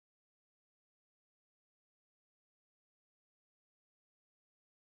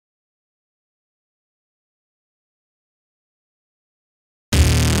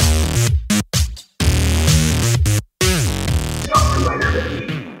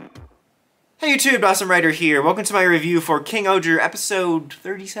Hey YouTube, Awesome Writer here. Welcome to my review for King-ohger episode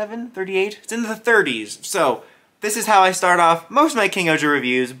 37, 38? It's in the 30s. So, this is how I start off most of my King-ohger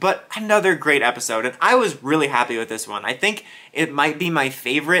reviews, but another great episode, and I was really happy with this one. I think it might be my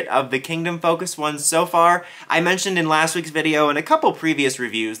favorite of the Kingdom-focused ones so far. I mentioned in last week's video and a couple previous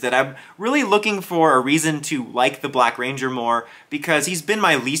reviews that I'm really looking for a reason to like the Black Ranger more, because he's been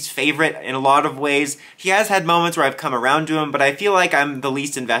my least favorite in a lot of ways. He has had moments where I've come around to him, but I feel like I'm the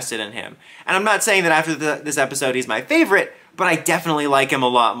least invested in him. And I'm not saying that after this episode he's my favorite, but I definitely like him a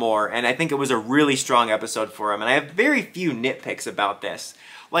lot more, and I think it was a really strong episode for him, and I have very few nitpicks about this.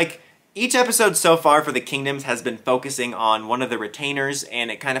 Like, each episode so far for the Kingdoms has been focusing on one of the retainers,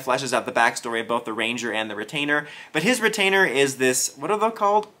 and it kind of fleshes out the backstory of both the Ranger and the retainer, but his retainer is this, what are they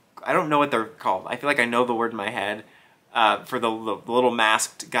called? I don't know what they're called. I feel like I know the word in my head for the little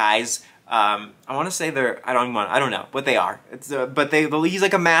masked guys. I want to say they're, I don't know what they are. It's, but he's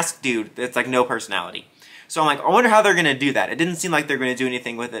like a masked dude that's like no personality. So I'm like, I wonder how they're going to do that. It didn't seem like they're going to do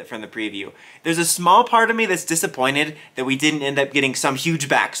anything with it from the preview. There's a small part of me that's disappointed that we didn't end up getting some huge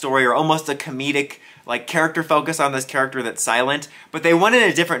backstory or almost a comedic like character focus on this character that's silent, but they went in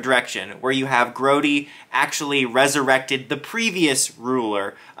a different direction where you have Grody actually resurrected the previous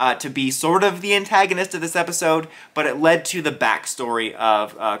ruler to be sort of the antagonist of this episode, but it led to the backstory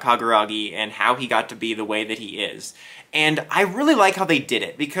of Kaguragi and how he got to be the way that he is. And I really like how they did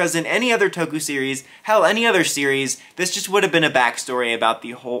it, because in any other Toku series, hell, any other series, this just would have been a backstory about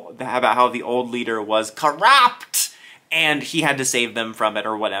about how the old leader was corrupt and he had to save them from it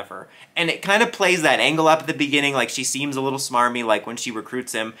or whatever. And it kind of plays that angle up at the beginning, like she seems a little smarmy, like when she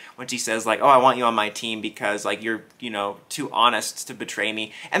recruits him, when she says like, oh, I want you on my team because like you're, you know, too honest to betray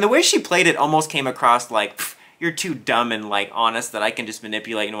me. And the way she played it almost came across like, you're too dumb and like honest that I can just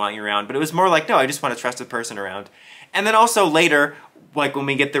manipulate and want you around. But it was more like, no, I just want a trusted person around. And then also later, like when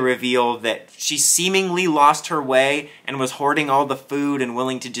we get the reveal that she seemingly lost her way and was hoarding all the food and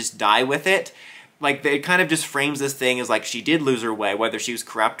willing to just die with it, like it kind of just frames this thing as like she did lose her way, whether she was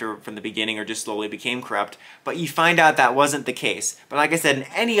corrupt or from the beginning or just slowly became corrupt. But you find out that wasn't the case. But like I said, in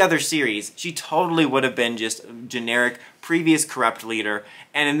any other series, she totally would have been just a generic previous corrupt leader.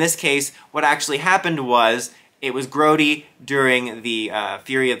 And in this case, what actually happened was it was Grody during the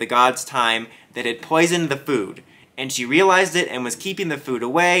Fury of the Gods time that had poisoned the food. And she realized it and was keeping the food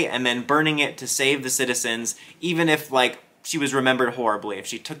away and then burning it to save the citizens, even if, like, she was remembered horribly, if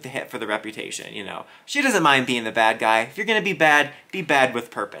she took the hit for the reputation, you know. She doesn't mind being the bad guy. If you're gonna be bad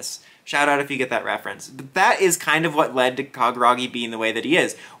with purpose. Shout out if you get that reference. But that is kind of what led to Kaguragi being the way that he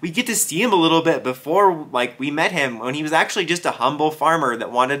is. We get to see him a little bit before, like, we met him when he was actually just a humble farmer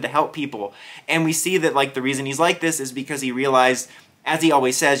that wanted to help people. And we see that, like, the reason he's like this is because he realized, as he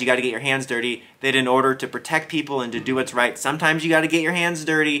always says, you gotta get your hands dirty, that in order to protect people and to do what's right, sometimes you gotta get your hands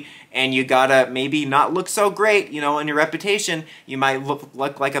dirty, and you gotta maybe not look so great, you know, in your reputation. You might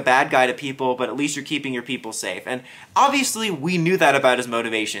look like a bad guy to people, but at least you're keeping your people safe. And obviously, we knew that about his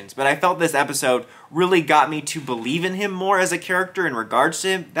motivations, but I felt this episode really got me to believe in him more as a character in regards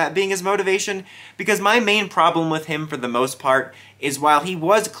to that being his motivation, because my main problem with him, for the most part, is while he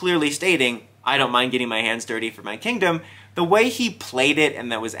was clearly stating, I don't mind getting my hands dirty for my kingdom, the way he played it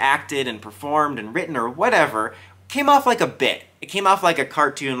and that was acted and performed and written or whatever came off like a bit. It came off like a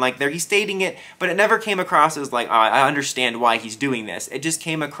cartoon, like he's stating it, but it never came across as like, oh, I understand why he's doing this. It just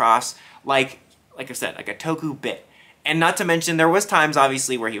came across like I said, like a Toku bit. And not to mention, there was times,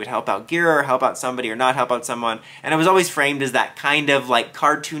 obviously, where he would help out Gira or help out somebody or not help out someone, and it was always framed as that kind of, like,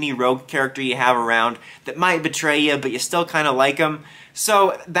 cartoony rogue character you have around that might betray you, but you still kind of like him.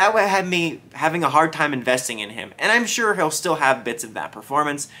 So that had me having a hard time investing in him, and I'm sure he'll still have bits of that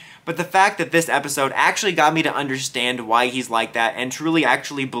performance, but the fact that this episode actually got me to understand why he's like that and truly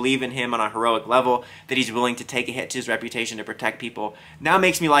actually believe in him on a heroic level, that he's willing to take a hit to his reputation to protect people, now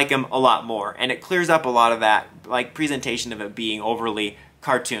makes me like him a lot more, and it clears up a lot of that, like, presentation of it being overly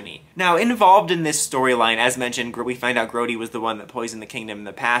cartoony. Now, involved in this storyline, as mentioned, we find out Grody was the one that poisoned the kingdom in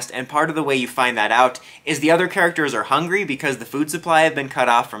the past, and part of the way you find that out is the other characters are hungry because the food supply have been cut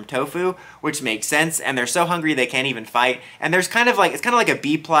off from tofu, which makes sense, and they're so hungry they can't even fight, and there's kind of like, it's kind of like a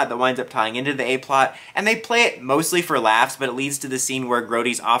B plot that winds up tying into the A plot, and they play it mostly for laughs, but it leads to the scene where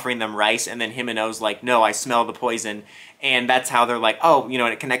Grody's offering them rice, and then Himeno's like, no, I smell the poison, and that's how they're like, oh, you know,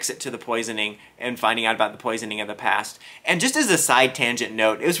 and it connects it to the poisoning and finding out about the poisoning of the past. And just as a side tangent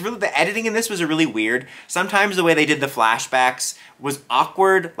note, it was really, the editing in this was really weird. Sometimes the way they did the flashbacks was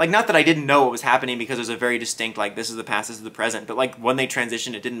awkward. Like, not that I didn't know what was happening because there's a very distinct, like, this is the past, this is the present, but like when they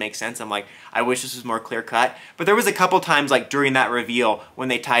transitioned, it didn't make sense. I'm like, I wish this was more clear cut. But there was a couple times, like during that reveal, when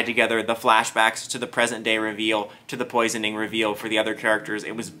they tied together the flashbacks to the present day reveal to the poisoning reveal for the other characters.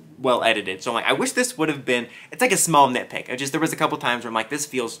 It was well edited. So I'm like, I wish this would have been, it's like a small nitpick. There was a couple times where I'm like, this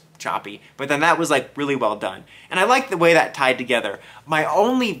feels choppy, but then that was like really well done. And I like the way that tied together. My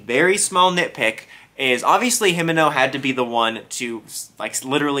only very small nitpick is obviously Himeno had to be the one to like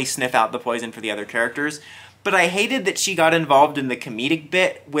literally sniff out the poison for the other characters. But I hated that she got involved in the comedic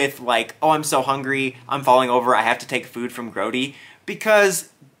bit with like, oh, I'm so hungry, I'm falling over, I have to take food from Grody, because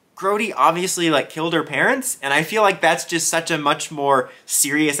Grody obviously like killed her parents, and I feel like that's just such a much more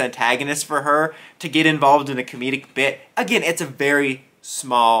serious antagonist for her to get involved in a comedic bit. Again, it's a very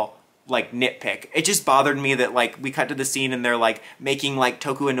small like nitpick. It just bothered me that like we cut to the scene and they're like making like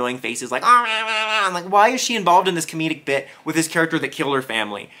Toku annoying faces like, I'm like, why is she involved in this comedic bit with this character that killed her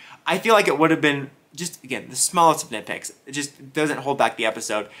family? I feel like it would have been just, again, the smallest of nitpicks. It just doesn't hold back the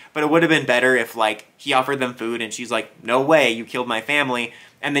episode, but it would have been better if like he offered them food and she's like, no way, you killed my family.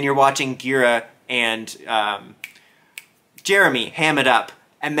 And then you're watching Gira and Jeremy ham it up.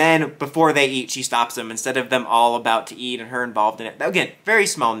 And then before they eat, she stops them instead of them all about to eat and her involved in it. Again, very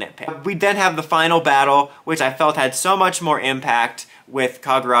small nitpick. We then have the final battle, which I felt had so much more impact with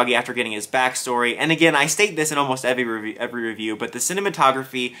Kaguragi after getting his backstory. And again, I state this in almost every review, but the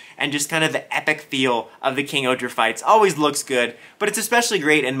cinematography and just kind of the epic feel of the King-ohger fights always looks good, but it's especially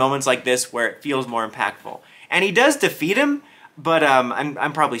great in moments like this where it feels more impactful. And he does defeat him, but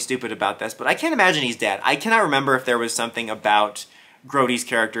I'm probably stupid about this, but I can't imagine he's dead. I cannot remember if there was something about Grody's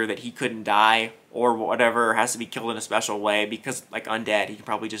character that he couldn't die or whatever, has to be killed in a special way, because like undead, he can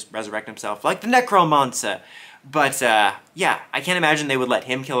probably just resurrect himself like the Necromancer. But yeah, I can't imagine they would let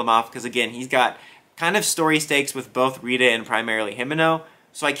him kill him off, because again, he's got kind of story stakes with both Rita and primarily Himeno,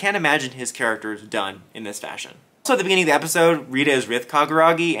 so I can't imagine his character is done in this fashion. So at the beginning of the episode, Rita is with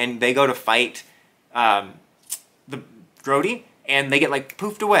Kaguragi and they go to fight the Grody, and they get like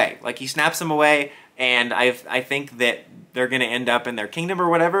poofed away. Like he snaps them away, and I think that they're going to end up in their kingdom or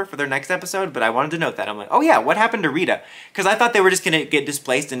whatever for their next episode, but I wanted to note that. I'm like, oh yeah, what happened to Rita? Because I thought they were just going to get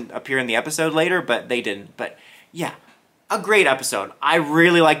displaced and appear in the episode later, but they didn't. But yeah, a great episode. I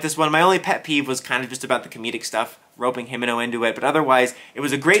really liked this one. My only pet peeve was kind of just about the comedic stuff, roping Himeno into it, but otherwise, it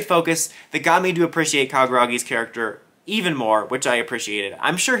was a great focus that got me to appreciate Kaguragi's character even more, which I appreciated.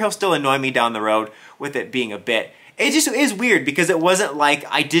 I'm sure he'll still annoy me down the road with it being a bit. It just is weird because it wasn't like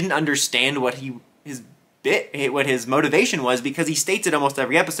I didn't understand what his motivation was, because he states it almost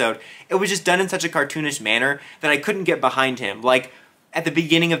every episode. It was just done in such a cartoonish manner that I couldn't get behind him. Like, at the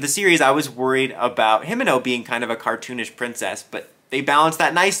beginning of the series, I was worried about Himeno being kind of a cartoonish princess, but they balanced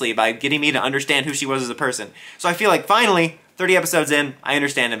that nicely by getting me to understand who she was as a person. So I feel like finally, 30 episodes in, I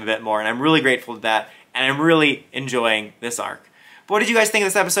understand him a bit more, and I'm really grateful to that, and I'm really enjoying this arc. But what did you guys think of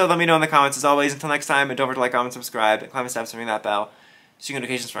this episode? Let me know in the comments. As always, until next time, and don't forget to like, comment, subscribe, and climb a step, ring that bell. See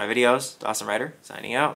notifications for my videos. The Awesome Writer, signing out.